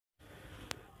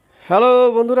Hello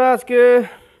বন্ধুরা, আজকে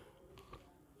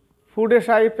food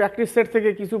SI practice set থেকে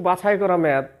কিছু বাছাই করা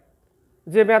ম্যাথ,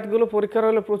 যে ম্যাথগুলো পরীক্ষার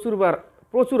হলে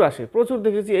প্রচুর আসে, প্রচুর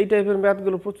দেখেছি এই টাইপের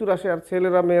ম্যাথগুলো প্রচুর আসে, আর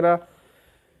ছেলেরা মেয়েরা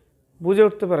বুঝে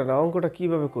উঠতে পারে না অঙ্কটা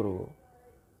কিভাবে করব।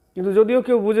 কিন্তু যদিও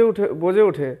কেউ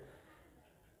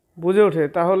বুঝে ওঠে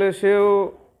তাহলে সেও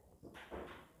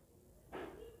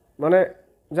মানে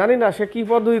জানি না সে কী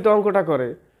পদ্ধতিতে অঙ্কটা করে।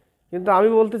 কিন্তু আমি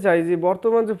বলতে চাই যে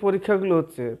বর্তমান যে পরীক্ষাগুলো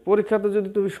হচ্ছে, পরীক্ষাতে যদি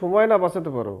তুমি সময় না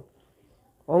বাঁচাতে পারো,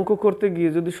 অঙ্ক করতে গিয়ে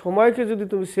যদি সময়কে যদি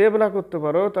তুমি সেভ না করতে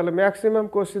পারো, তাহলে ম্যাক্সিমাম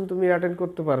কোশ্চেন তুমি অ্যাটেন্ড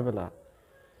করতে পারবে না।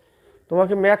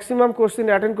 তোমাকে ম্যাক্সিমাম কোশ্চেন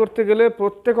অ্যাটেন্ড করতে গেলে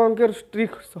প্রত্যেক অঙ্কের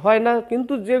ট্রিক্স হয় না,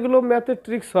 কিন্তু যেগুলো ম্যাথের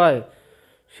ট্রিক্স হয়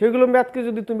সেগুলো ম্যাথকে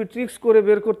যদি তুমি ট্রিক্স করে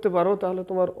বের করতে পারো, তাহলে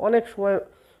তোমার অনেক সময়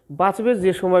বাঁচবে,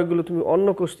 যে সময়গুলো তুমি অন্য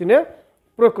কোশ্চেনে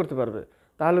প্রয়োগ করতে পারবে।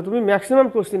 তাহলে তুমি ম্যাক্সিমাম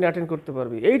কোশ্চেন অ্যাটেন্ড করতে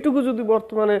পারবে। এইটুকু যদি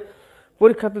বর্তমানে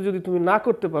পরীক্ষাতে যদি তুমি না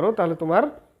করতে পারো, তাহলে তোমার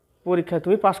পরীক্ষায়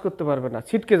তুমি পাস করতে পারবে না,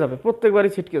 ছিটকে যাবে,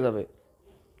 প্রত্যেকবারই ছিটকে যাবে।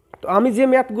 তো আমি যে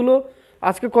ম্যাথগুলো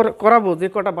আজকে করাবো, যে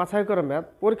কটা বাছাই করা ম্যাথ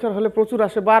পরীক্ষার হলে প্রচুর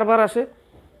আসে, বারবার আসে,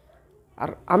 আর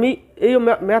আমি এই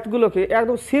ম্যাথগুলোকে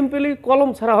একদম সিম্পলি কলম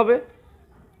ছাড়া হবে,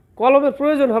 কলমের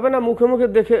প্রয়োজন হবে না, মুখে মুখে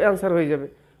দেখে অ্যান্সার হয়ে যাবে,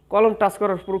 কলম টাচ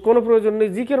করার কোনো প্রয়োজন নেই,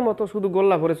 জিকের মতো শুধু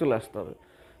গোল্লা ভরে চলে আসতে হবে।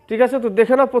 ঠিক আছে, তো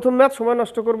দেখে না প্রথম ম্যাথ, সময়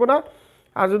নষ্ট করবো না।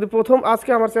 আর যদি প্রথম আজকে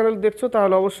আমার চ্যানেল দেখছো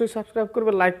তাহলে অবশ্যই সাবস্ক্রাইব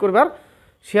করবে, লাইক করবে আর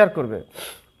শেয়ার করবে।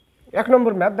 1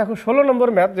 নম্বর ম্যাথ দেখো, 16 নম্বর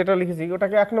ম্যাথ যেটা লিখেছি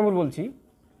ওটাকে 1 নম্বর বলছি,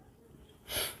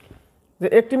 যে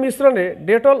একটি মিশ্রণে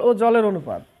ডেটল ও জলের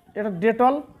অনুপাত, এটা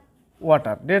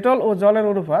ডেটল ও জলের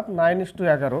অনুপাত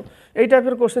 9:11। এই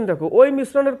টাইপের কোশ্চেন দেখো, ওই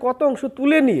মিশ্রণের কত অংশ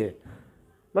তুলে নিয়ে,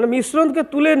 মানে মিশ্রণকে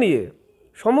তুলে নিয়ে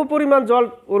সমপরিমাণ জল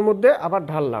ওর মধ্যে আবার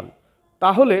ঢাললাম,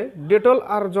 তাহলে ডেটল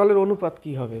আর জলের অনুপাত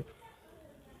কি হবে।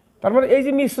 তার মানে এই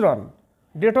যে মিশ্রণ,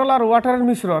 ডেটল আর ওয়াটারের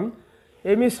মিশ্রণ,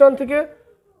 এই মিশ্রণ থেকে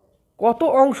কত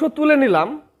অংশ তুলে নিলাম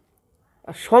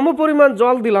আর সমপরিমাণ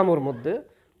জল দিলাম ওর মধ্যে,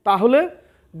 তাহলে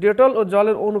ডেটল ও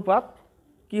জলের অনুপাত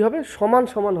কি হবে, সমান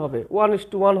সমান হবে,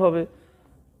 1:1 হবে,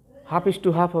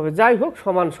 1/2 হবে, যাই হোক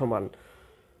সমান সমান।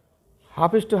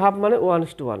 1/2 মানে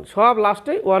 1:1, সব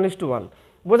লাস্টে 1:1।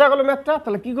 বোঝা গেল ম্যাথটা?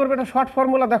 তাহলে কি করবে, এটা শর্ট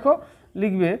ফর্মুলা দেখো,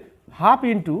 লিখবে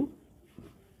 1/2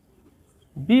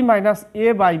 × b -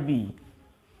 a/b।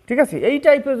 ঠিক আছে, এই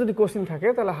টাইপের যদি কোশ্চেন থাকে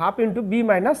তাহলে 1/2 × b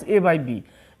 - a/b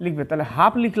লিখবে। তাহলে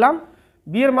হাফ লিখলাম,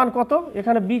 বি এর মান কত,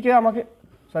 এখানে বিকে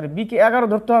 11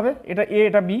 ধরতে হবে, এটা এ,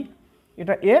 এটা বি,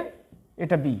 এটা এ,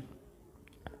 এটা বি,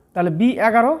 তাহলে b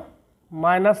 11 -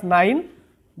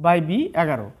 9/b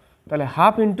 11, তাহলে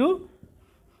 1/2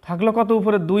 থাকলো কত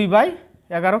উপরে,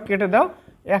 2/11, কেটে দাও,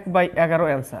 1/11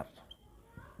 অ্যান্সার।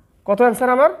 কত অ্যান্সার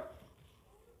আমার,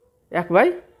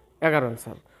 1/11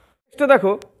 অ্যান্সার। নেক্সটে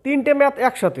দেখো, তিনটে ম্যাথ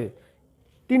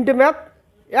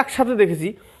একসাথে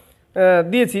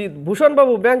দিয়েছি।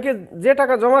 ভূষণবাবু ব্যাংকে যে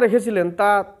টাকা জমা রেখেছিলেন তা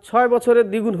 6 বছরে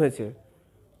দ্বিগুণ হয়েছে।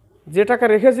 যে টাকা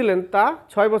রেখেছিলেন তা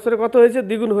 6 বছরে কত হয়েছে,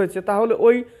 দ্বিগুণ হয়েছে, তাহলে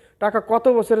ওই টাকা কত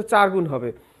বছরে 4 গুণ হবে।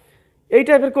 এই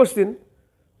টাইপের কোশ্চেন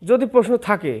যদি প্রশ্ন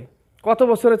থাকে, কত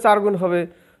বছরে 4 গুণ হবে,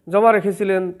 জমা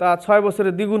রেখেছিলেন তা 6 বছরে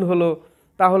দ্বিগুণ হলো,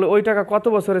 তাহলে ওই টাকা কত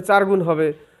বছরে 4 গুণ হবে।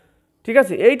 ঠিক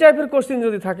আছে, এই টাইপের কোশ্চেন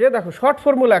যদি থাকে, দেখো শর্ট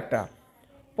ফর্মুলা একটা,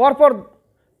 পরপর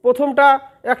প্রথমটা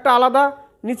একটা আলাদা,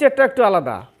 নিচেরটা একটু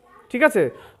আলাদা। ঠিক আছে,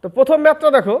 তো প্রথম ম্যাথটা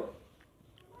দেখো,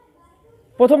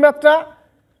 প্রথম ম্যাথটা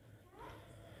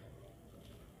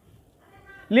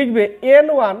লিখবে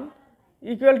n1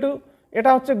 = এটা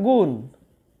হচ্ছে গুণ,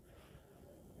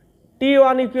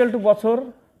 t1 = বছর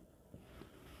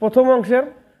প্রথম অংশের,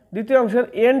 দ্বিতীয় অংশের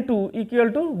n2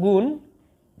 = গুণ,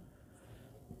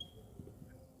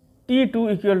 t2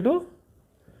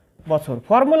 = বছর।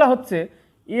 ফর্মুলা হচ্ছে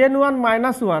n1 -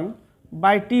 1/t1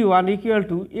 =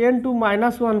 n2 -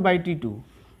 1/t2।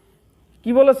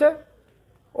 কি বলেছে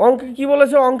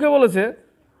অঙ্কে বলেছে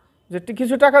যে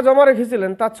কিছু টাকা জমা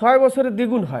রেখেছিলেন তা 6 বছরে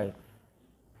দ্বিগুণ হয়।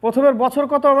 প্রথমের বছর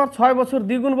কত আমার, 6 বছর,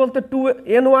 দ্বিগুণ বলতে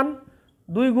n1,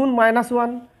 2 গুণ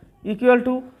 -1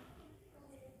 =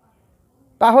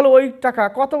 তাহলে ওই টাকা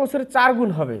কত বছরে 4 গুণ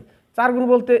হবে, 4 গুণ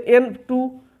বলতে n2,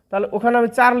 তাহলে ওখানে আমি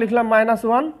 4 লিখলাম,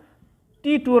 -1,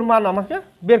 t2 এর মান আমাকে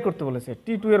বের করতে বলেছে,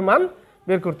 t2 এর মান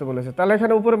বের করতে বলেছে। তাহলে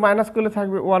এখানে উপরে মাইনাস করলে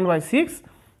থাকবে 1/6,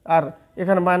 আর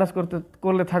এখানে মাইনাস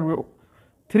করলে থাকবে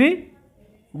 3,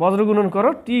 বজ্রগুণন করো,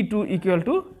 t2 =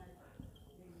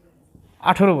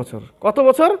 18 বছর। কত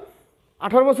বছর,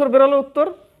 18 বছর বেরোলো উত্তর।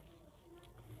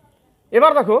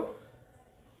 এবার দেখো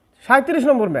 37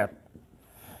 নম্বর ম্যাথ,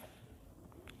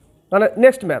 মানে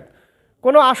নেক্সট ম্যাথ,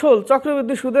 কোনো আসল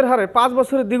চক্রবৃদ্ধি সুদের হারে 5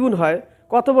 বছরে দ্বিগুণ হয়,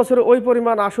 কত বছরে ওই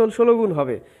পরিমাণ আসল 16 গুণ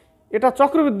হবে। এটা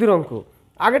চক্রবৃদ্ধির অঙ্ক,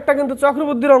 আগেরটা কিন্তু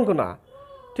চক্রবৃদ্ধির অঙ্ক না।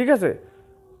 ঠিক আছে,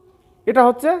 এটা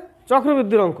হচ্ছে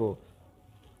চক্রবৃদ্ধির অঙ্ক।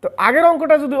 তো আগের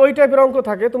অঙ্কটা যদি ওই টাইপের অঙ্ক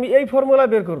থাকে তুমি এই ফর্মুলা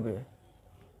বের করবে,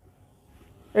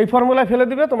 এই ফর্মুলায় ফেলে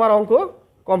দিবে, তোমার অঙ্ক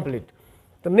কমপ্লিট।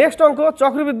 তো নেক্সট অঙ্ক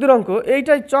চক্রবৃদ্ধির অঙ্ক।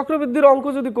 এইটাই চক্রবৃদ্ধির অঙ্ক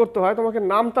যদি করতে হয় তোমাকে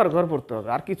নামতার ঘর পড়তে হবে,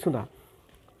 আর কিছু না।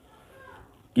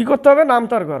 কি করতে হবে?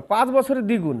 নামতার ঘর। 5 বছরের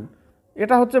দ্বিগুণ,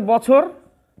 এটা হচ্ছে বছর,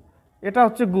 এটা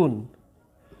হচ্ছে গুণ।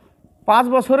 5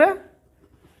 বছরে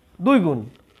 2 গুণ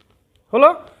হলো,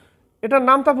 এটার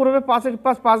নামতা পড়বে 5 ×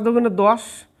 5 5 × 10,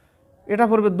 এটা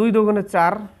পড়বে 2 ×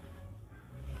 4।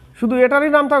 শুধু এটারই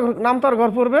নামতার ঘর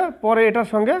পড়বে। পরে এটার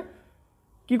সঙ্গে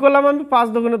কি করলাম আমি? 5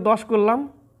 × 10 করলাম,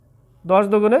 10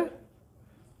 ×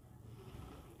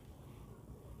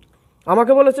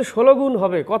 আমাকে বলেছে 16 গুণ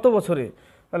হবে কত বছরে,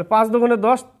 তাহলে 5 ×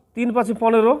 10, 3 × 5 =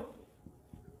 15,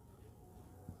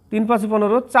 3 × 5 =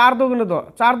 15, 4 × 10,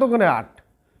 4 × 8।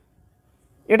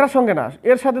 এটার সঙ্গে না,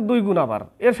 এর সাথে 2 গুণ, আবার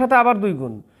এর সাথে আবার 2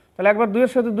 গুণ, তাহলে একবার 2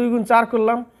 এর সাথে 2 গুণ 4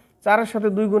 করলাম, 4 এর সাথে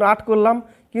 2 গুণ 8 করলাম।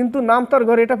 কিন্তু নামতার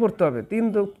ঘরে এটা পড়তে হবে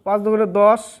 5 ×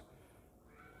 10,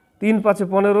 3 × 5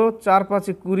 = 15, 4 × 5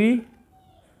 = 20,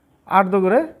 8 ×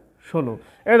 16।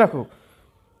 এই দেখো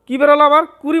কি বেরোলো আমার?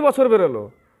 20 বছর বেরোলো।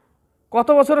 কত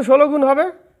বছরে 16 গুণ হবে?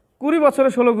 20 বছরে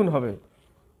 16 গুণ হবে,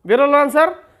 বেরোলো আনসার।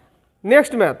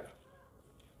 Next math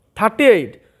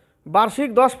 38। বার্ষিক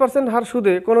 10% হার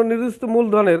সুদে কোনো নির্দিষ্ট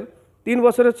মূলধনের 3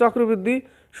 বছরের চক্রবৃদ্ধি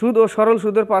সুদ ও সরল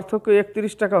সুদের পার্থক্য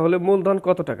 31 টাকা হলে মূলধন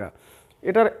কত টাকা?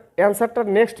 এটার অ্যান্সারটা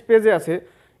নেক্সট পেজে আছে,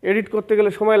 এডিট করতে গেলে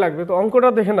সময় লাগবে। তো অঙ্কটা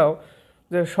দেখে নাও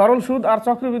যে সরল সুদ আর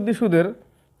চক্রবৃদ্ধি সুদের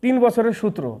 3 বছরের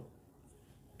সূত্র।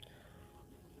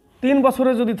 3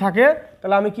 বছরে যদি থাকে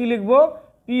তাহলে আমি কি লিখব?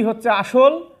 পি হচ্ছে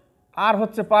আসল, আর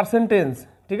হচ্ছে পার্সেন্টেজ,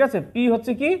 ঠিক আছে? পি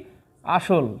হচ্ছে কি?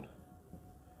 আসল,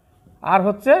 আর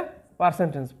হচ্ছে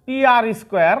percentage. P R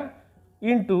square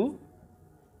into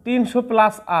 300 +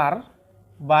 r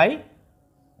by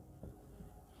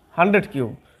 100³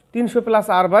 300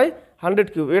 + r by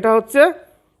 100³। এটা হচ্ছে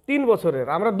 3 বছরের।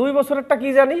 আমরা 2 বছরেরটা কি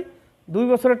জানি? 2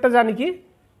 বছরেরটা জানি কি?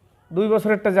 2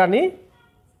 বছরেরটা জানি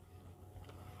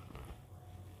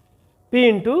p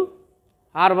 ×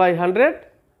 r বাই 100²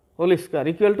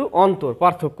 = অন্তর,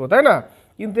 পার্থক্য, তাই না?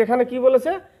 কিন্তু এখানে কি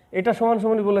বলেছে? এটা সমান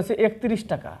সমানই বলেছে 31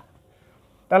 টাকা।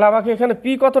 তাহলে আমাকে এখানে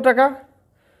পি কত টাকা?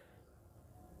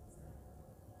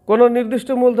 কোনো নির্দিষ্ট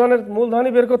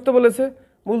মূলধনই বের করতে বলেছে।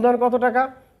 মূলধন কত টাকা?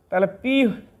 তাহলে পি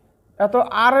এত,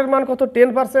 আর এর মান কত?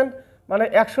 10%, মানে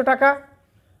 100 টাকা।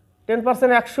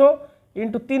 10% 100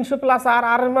 ইন্টু 300 + r,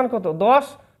 আর এর মান কত? 10।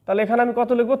 তাহলে এখানে আমি কত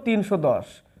লিখব? 310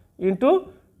 ইন্টু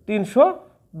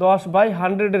 310 বাই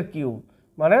 100³,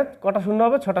 মানে কটা শূন্য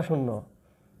হবে? 6টা শূন্য,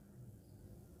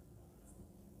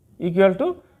 =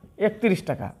 31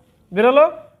 টাকা বেরোলো।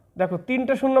 দেখো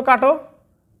 3টে শূন্য কাটো,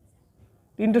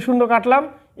 3টে শূন্য কাটলাম,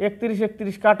 31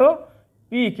 31 কাটো,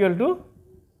 পি =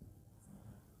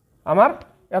 আমার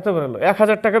এত বেরোলো,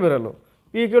 1000 টাকা বেরোলো।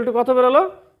 পি = কত বেরোলো?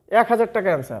 1000 টাকা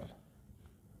অ্যান্সার।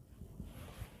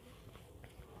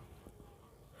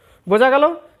 বোঝা গেল?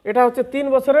 এটা হচ্ছে 3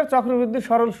 বছরের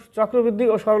চক্রবৃদ্ধি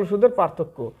ও সরল সুদের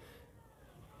পার্থক্য।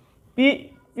 পি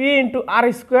 ×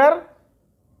 r²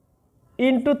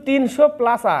 ইন্টু 300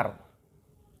 + r,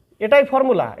 এটাই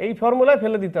ফর্মুলা। এই ফর্মুলায়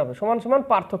ফেলে দিতে হবে, সমান সমান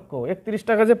পার্থক্য। 31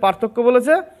 টাকা যে পার্থক্য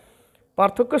বলেছে,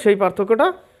 পার্থক্য, সেই পার্থক্যটা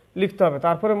লিখতে হবে।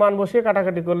 তারপরে মান বসিয়ে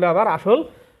কাটাকাটি করলে আবার আসল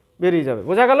বেরিয়ে যাবে।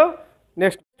 বোঝা গেল?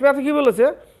 নেক্সট ম্যাথে কি বলেছে?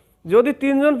 যদি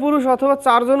 3 জন পুরুষ অথবা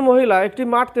 4 জন মহিলা একটি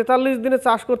মাঠ 43 দিনে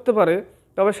চাষ করতে পারে,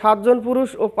 তবে 7 জন পুরুষ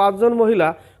ও 5 জন মহিলা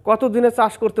কত দিনে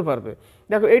চাষ করতে পারবে?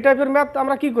 দেখো এই টাইপের ম্যাথ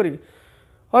আমরা কি করি?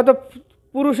 হয়তো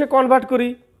পুরুষে কনভার্ট করি,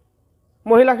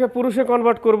 মহিলাকে পুরুষে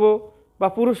কনভার্ট করব, বা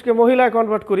পুরুষকে মহিলায়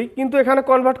কনভার্ট করি, কিন্তু এখানে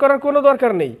কনভার্ট করার কোনো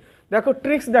দরকার নেই। দেখো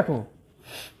ট্রিক্স দেখো,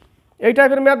 এই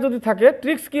টাইপের ম্যাথ যদি থাকে,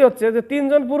 ট্রিক্স কি হচ্ছে? যে 3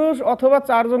 জন পুরুষ অথবা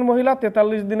 4 জন মহিলা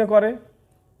 43 দিনে করে।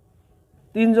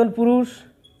 3 জন পুরুষ,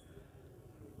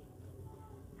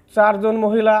 4 জন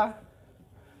মহিলা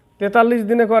 43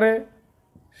 দিনে করে।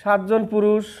 7 জন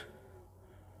পুরুষ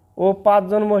ও 5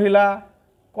 জন মহিলা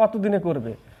কত দিনে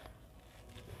করবে?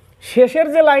 শেষের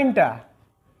যে লাইনটা,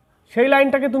 সেই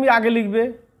লাইনটাকে তুমি আগে লিখবে।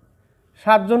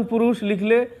 7 জন পুরুষ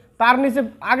লিখলে তার নিচে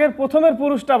আগের প্রথমের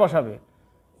পুরুষটা বসাবে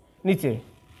নিচে,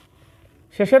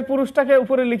 শেষের পুরুষটাকে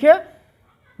উপরে লিখে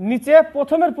নিচে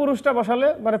প্রথমের পুরুষটা বসালে,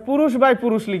 মানে পুরুষ বাই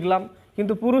পুরুষ লিখলাম,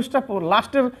 কিন্তু পুরুষটা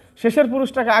লাস্টের শেষের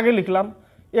পুরুষটাকে আগে লিখলাম।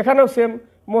 এখানেও সেম,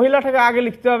 মহিলাটাকে আগে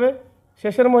লিখতে হবে,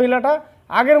 শেষের মহিলাটা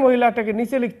আগের মহিলাটাকে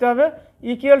নিচে লিখতে হবে,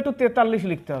 = 43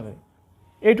 লিখতে হবে।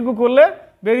 এইটুকু করলে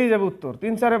বেরিয়ে যাবে উত্তর।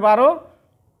 3 × 4 = 12,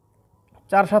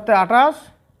 4 × 7 = 28,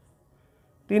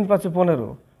 3 × 5 = 15।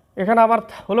 এখানে আবার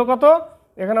হলো কত?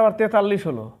 এখানে আবার 43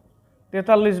 হলো।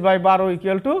 43 বাই 12 =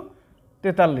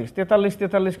 43। 43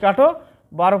 43 কাটো,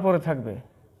 12 পরে থাকবে,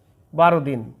 12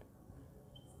 দিন।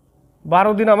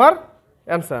 12 দিন আমার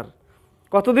অ্যান্সার।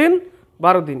 কতদিন?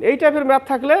 12 দিন। এই টাইপের ম্যাথ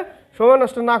থাকলে সময়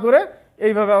নষ্ট না করে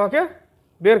এইভাবে আমাকে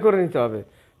বের করে নিতে হবে।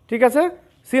 ঠিক আছে,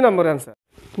 সি নম্বর অ্যান্সার।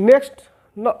 নেক্সট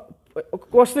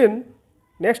কোশ্চিন,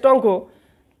 নেক্সট অঙ্ক,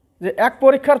 যে এক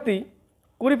পরীক্ষার্থী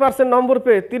 20% নম্বর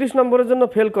পেয়ে 30 নম্বরের জন্য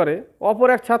ফেল করে, অপর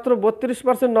এক ছাত্র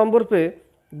 32% নম্বর পেয়ে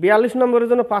 42 নম্বরের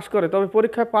জন্য পাস করে, তবে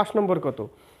পরীক্ষায় পাস নম্বর কত?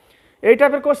 এই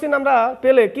টাইপের কোশ্চিন আমরা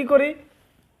পেলে কি করি,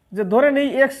 যে ধরে নিই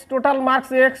এক্স টোটাল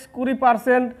মার্কস এক্স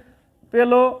 20%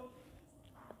 পেল,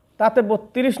 তাতে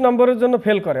 32 নম্বরের জন্য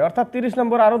ফেল করে, অর্থাৎ 30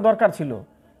 নম্বর আরও দরকার ছিল,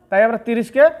 তাই আমরা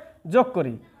 30কে যোগ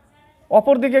করি।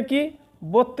 অপরদিকে কি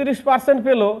 32%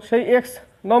 পেল, সেই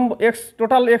এক্স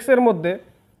টোটাল এক্সের মধ্যে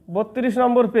 32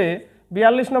 নম্বর পেয়ে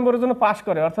 42 নম্বরের জন্য পাস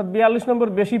করে, অর্থাৎ 42 নম্বর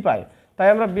বেশি পায়, তাই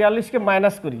আমরা 42কে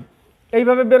মাইনাস করি।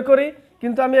 এইভাবে বের করি,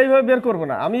 কিন্তু আমি এইভাবে বের করব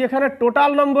না, আমি এখানে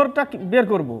টোটাল নম্বরটা বের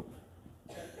করব।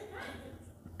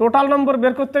 টোটাল নম্বর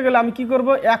বের করতে গেলে আমি কি করব,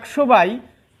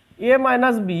 100/a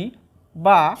মাইনাস বি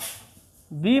বা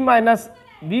বি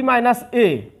মাইনাস এ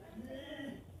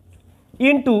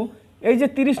ইন্টু এই যে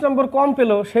 30 নম্বর কম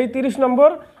পেল সেই 30 নম্বর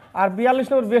আর 42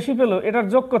 নম্বর বেশি পেল, এটার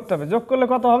যোগ করতে হবে। যোগ করলে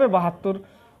কত হবে? 72।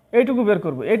 এইটুকু বের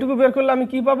করব। এইটুকু বের করলে আমি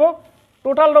কি পাবো?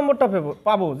 টোটাল নম্বরটা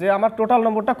পাবো, যে আমার টোটাল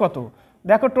নম্বরটা কত।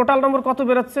 দেখো টোটাল নম্বর কত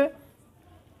বেরোচ্ছে,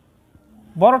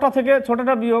 বড়টা থেকে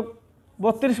ছোটটা বিয়োগ,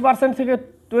 32% থেকে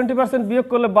 20% বিয়োগ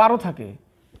করলে 12 থাকে,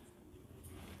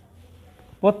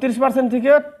 32%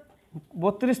 থেকে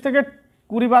 32 থেকে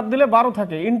 20 বাদ দিলে 12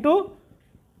 থাকে, ইন্টু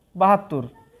 72,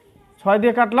 6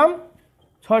 দিয়ে কাটলাম,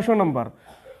 600 নম্বর।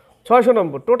 600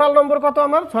 নম্বর টোটাল নম্বর কত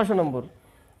আমার? 600 নম্বর।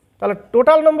 তাহলে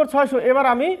টোটাল নম্বর 600। এবার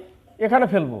আমি এখানে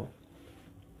ফেলবো,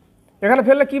 এখানে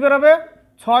ফেললে কি বেরোবে?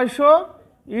 600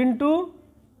 ইন্টু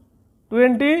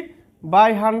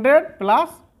 20/100 প্লাস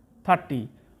 30।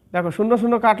 দেখো 0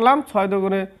 0 কাটলাম, 6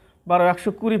 দুগুণে 12,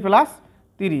 120 প্লাস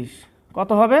 30 কত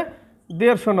হবে?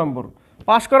 150 নম্বর।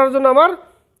 পাস করার জন্য আমার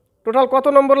টোটাল কত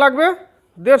নম্বর লাগবে?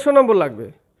 150 নম্বর লাগবে।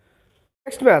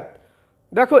 নেক্সট ম্যাথ,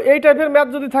 দেখো এই টাইপের ম্যাথ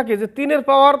যদি থাকে, যে 3-এর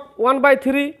পাওয়ার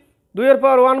 1/3, 2-এর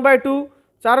পাওয়ার 1/2,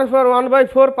 4-এর পাওয়ার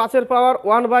 1/4, 5-এর পাওয়ার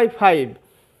 1/5,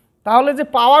 তাহলে যে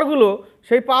পাওয়ারগুলো,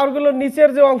 সেই পাওয়ারগুলোর নিচের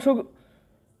যে অংশ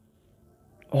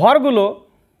হরগুলো,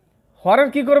 হরের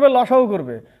কি করবে? লসাগু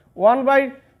করবে।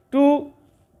 1/2,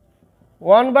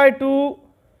 1/2,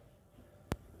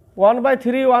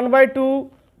 1/3, 1/2,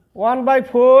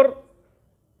 1/4,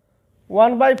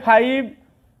 1/5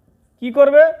 কি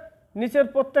করবে? নিচের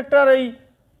প্রত্যেকটার এই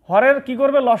হরের কি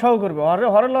করবে? লসাগু করবে।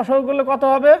 হরের লসাগু করলে কত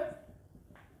হবে?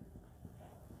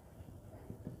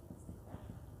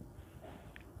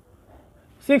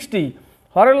 60।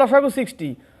 হরের লসাগু 60।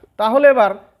 তাহলে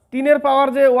এবার 3-এর পাওয়ার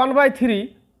যে 1/3,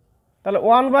 তাহলে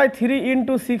 1/3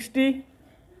 ইন্টু 60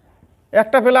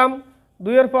 একটা পেলাম,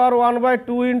 2-এর পাওয়ার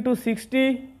 1/2 ইন্টু 60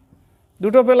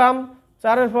 দুটো পেলাম,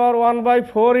 4-এর পাওয়ার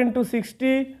 1/4 ইন্টু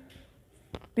 60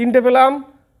 তিনটে পেলাম,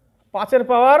 5-এর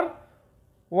পাওয়ার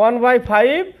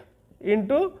 1/5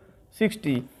 ইন্টু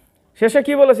 60। শেষে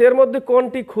কি বলেছে? এর মধ্যে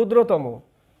কোনটি ক্ষুদ্রতম?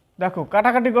 দেখো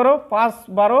কাটাকাটি করো, 5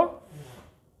 12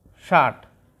 60,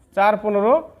 4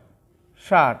 15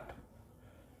 60,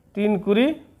 3 20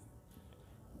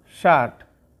 60,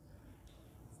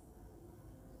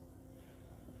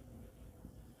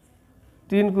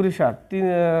 3 20 60,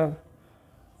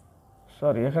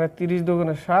 সরি এখানে 30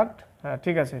 দুগুণে 60, হ্যাঁ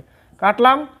ঠিক আছে,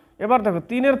 কাটলাম। এবার দেখো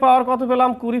 3-এর পাওয়ার কত পেলাম?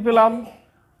 20 পেলাম,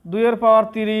 2-এর পাওয়ার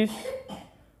 30,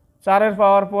 4-এর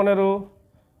পাওয়ার 15,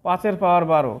 5-এর পাওয়ার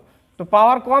 12। তো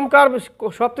পাওয়ার কম কার?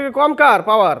 সব থেকে কম কার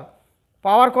পাওয়ার?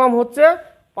 পাওয়ার কম হচ্ছে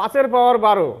 5-এর পাওয়ার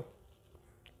 12,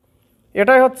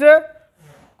 এটাই হচ্ছে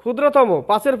ক্ষুদ্রতম।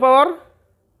 5-এর পাওয়ার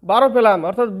 12 পেলাম,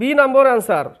 অর্থাৎ বি নম্বর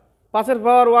অ্যান্সার। 5-এর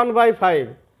পাওয়ার 1/5,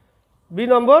 বি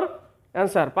নম্বর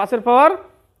অ্যান্সার। 5-এর পাওয়ার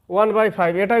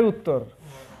 1/5, এটাই উত্তর।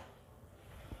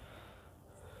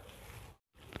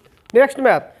 নেক্সট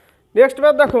ম্যাথ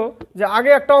দেখো, যে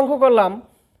আগে একটা অঙ্ক করলাম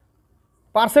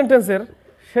পার্সেন্টেজের,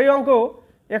 সেই অঙ্ক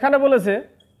এখানে বলেছে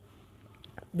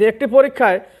যে একটি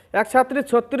পরীক্ষায় এক ছাত্রী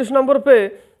 36 নম্বর পেয়ে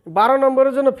 12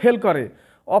 নম্বরের জন্য ফেল করে,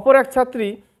 অপর এক ছাত্রী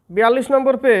 42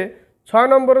 নম্বর পেয়ে 6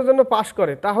 নম্বরের জন্য পাস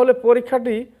করে, তাহলে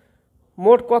পরীক্ষাটি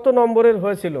মোট কত নম্বরের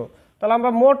হয়েছিল? তাহলে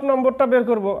আমরা মোট নম্বরটা বের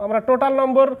করব। আমরা টোটাল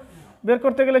নম্বর বের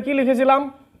করতে গেলে কি লিখেছিলাম?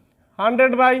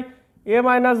 100/a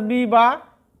মাইনাস বি বা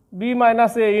বি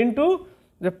মাইনাস এ ইন্টু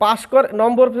যে পাস করে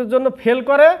নম্বরের জন্য ফেল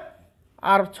করে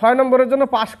আর 6 নম্বরের জন্য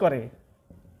পাস করে,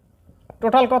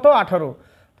 টোটাল কত? 18।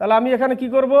 তাহলে আমি এখানে কি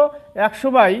করব?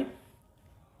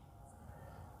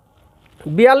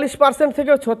 100/42%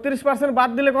 থেকে 36% বাদ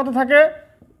দিলে কত থাকে?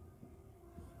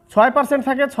 6%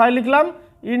 থাকে, 6 লিখলাম,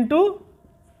 ইন্টু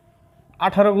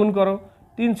 18 গুণ করো,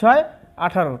 3 6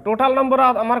 18। টোটাল নম্বর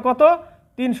আমার কত?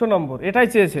 300 নম্বর। এটাই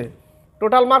চেয়েছে।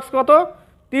 টোটাল মার্কস কত?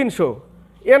 300।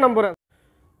 এ নম্বর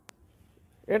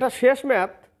এটা শেষ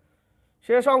ম্যাথ,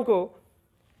 শেষ অঙ্ক।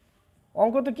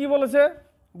 অঙ্কতে কি বলেছে?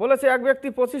 বলেছে এক ব্যক্তি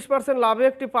 25% লাভে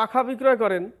একটি পাখা বিক্রয়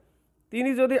করেন। তিনি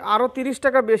যদি আরও 30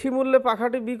 টাকা বেশি মূল্যে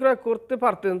পাখাটি বিক্রয় করতে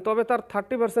পারতেন তবে তার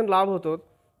 30% লাভ হতো।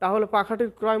 তাহলে পাখাটির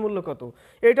ক্রয় মূল্য কত?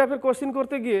 এই টাইপের কোশ্চিন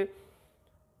করতে গিয়ে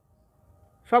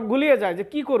সব গুলিয়ে যায় যে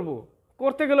কি করব,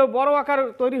 করতে গেলেও বড় আকার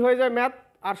তৈরি হয়ে যায় ম্যাথ,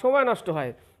 আর সময় নষ্ট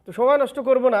হয়। তো সময় নষ্ট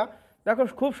করব না, দেখো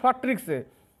খুব শর্ট ট্রিক্সে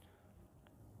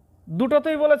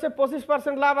দুটোতেই বলেছে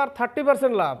 25% লাভ আর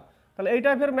 30% লাভ। তাহলে এই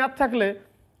টাইপের ম্যাথ থাকলে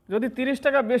যদি 30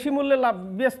 টাকা বেশি মূল্যে লাভ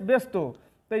বেচত,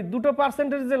 তো এই দুটো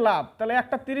পার্সেন্টেজ যে লাভ, তাহলে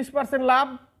একটা 30% লাভ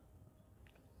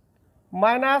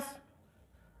মাইনাস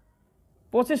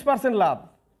 25% লাভ,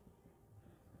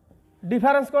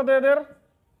 ডিফারেন্স কত এদের?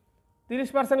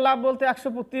 30% লাভ বলতে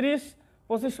 130,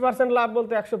 25% লাভ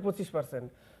বলতে 125%।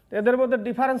 এদের মধ্যে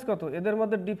ডিফারেন্স কত? এদের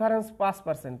মধ্যে ডিফারেন্স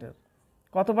 5%।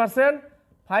 কত পার্সেন্ট?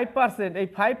 5%। এই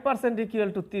 5% ইকুয়াল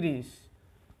টু 30।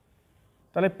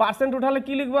 তাহলে পার্সেন্ট উঠালে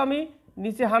কি লিখবো আমি?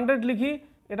 নিচে 100 লিখি,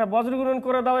 এটা বজ্রগুণন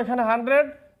করে দাও, এখানে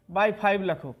 100/5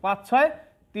 লেখো, 5 6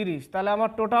 30। তাহলে আমার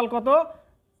টোটাল কত?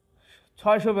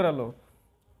 600 বেরোলো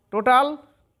টোটাল।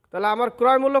 তাহলে আমার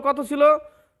ক্রয় মূল্য কত ছিল?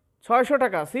 600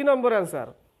 টাকা। সি নম্বর অ্যান্সার।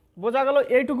 বোঝা গেল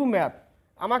এইটুকু ম্যাথ।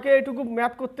 আমাকে এইটুকু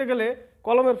ম্যাথ করতে গেলে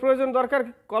কলমের প্রয়োজন দরকার,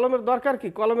 কলমের দরকার কি?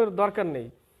 কলমের দরকার নেই।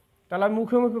 তাহলে আমি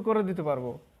মুখে মুখে করে দিতে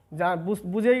পারবো, যা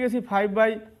বুঝেই গেছি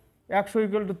 5/100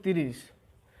 ইকুয়াল টু 30।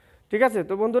 ঠিক আছে?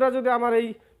 তো বন্ধুরা, যদি আমার এই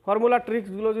ফর্মুলা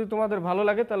ট্রিক্সগুলো যদি তোমাদের ভালো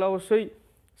লাগে তাহলে অবশ্যই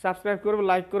সাবস্ক্রাইব করবে,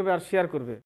 লাইক করবে আর শেয়ার করবে।